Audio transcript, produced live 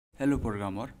Hello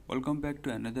programmer, welcome back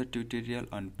to another tutorial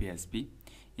on PHP.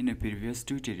 In a previous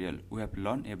tutorial, we have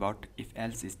learned about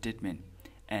if-else statement,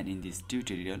 and in this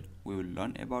tutorial, we will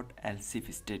learn about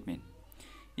else-if statement.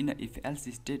 In a if-else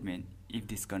statement, if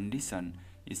this condition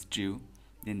is true,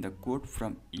 then the code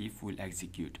from if will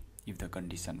execute. If the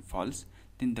condition false,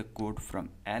 then the code from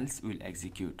else will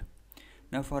execute.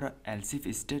 Now for a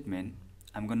else-if statement,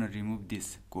 I'm gonna remove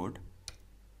this code.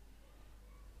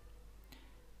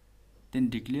 Then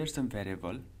declare some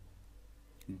variable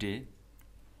day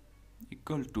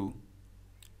equal to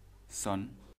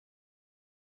sun.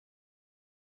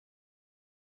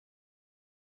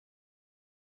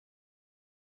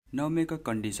 Now make a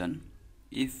condition.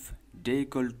 If day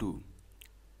equal to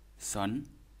sun,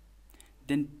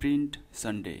 then print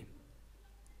Sunday.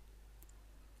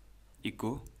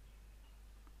 Echo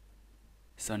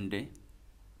Sunday.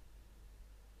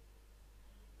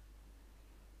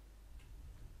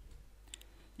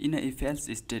 In a if-else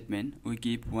statement, we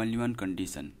keep only one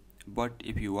condition, but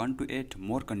if you want to add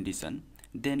more condition,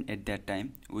 then at that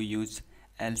time we use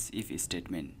else-if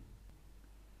statement.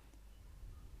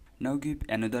 Now give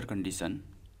another condition.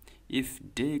 If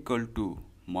day equal to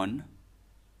mon,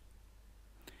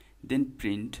 then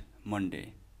print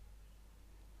Monday.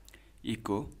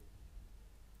 Echo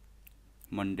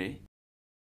Monday.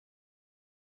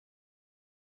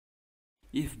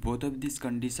 If both of these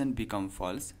conditions become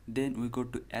false, then we go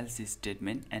to else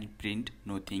statement and print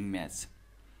nothing match.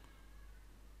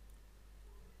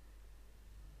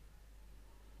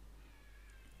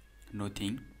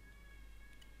 Nothing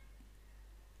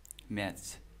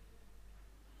match.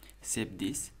 Save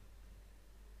this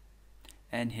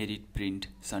and here it print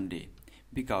Sunday,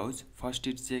 because first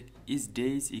it check is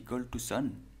day is equal to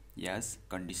sun. Yes,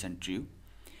 condition true.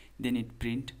 Then it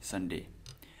print Sunday.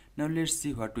 Now let's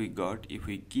see what we got if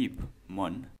we keep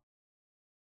mon.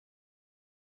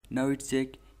 Now it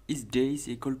check is day is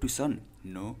equal to sun.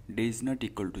 No, day is not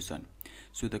equal to sun.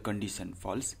 So the condition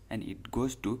false and it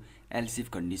goes to else if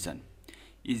condition.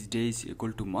 Is day is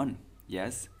equal to mon?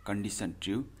 Yes, condition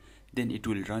true. Then it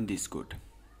will run this code.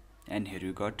 And here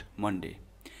we got Monday.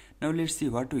 Now let's see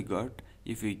what we got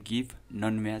if we give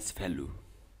non-match value.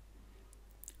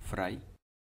 Fry.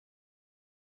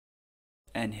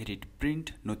 And here it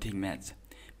print nothing match,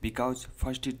 because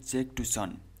first it check to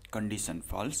sun, condition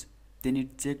false, then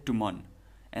it check to mon,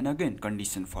 and again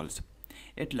condition false.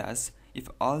 At last, if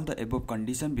all the above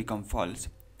condition become false,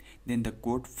 then the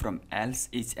code from else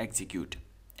is execute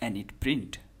and it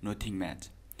print nothing match.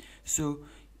 So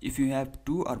if you have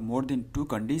two or more than two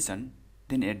condition,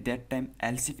 then at that time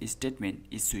else if statement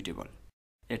is suitable.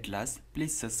 At last,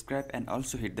 please subscribe and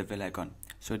also hit the bell icon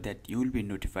so that you will be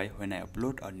notified when I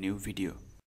upload a new video.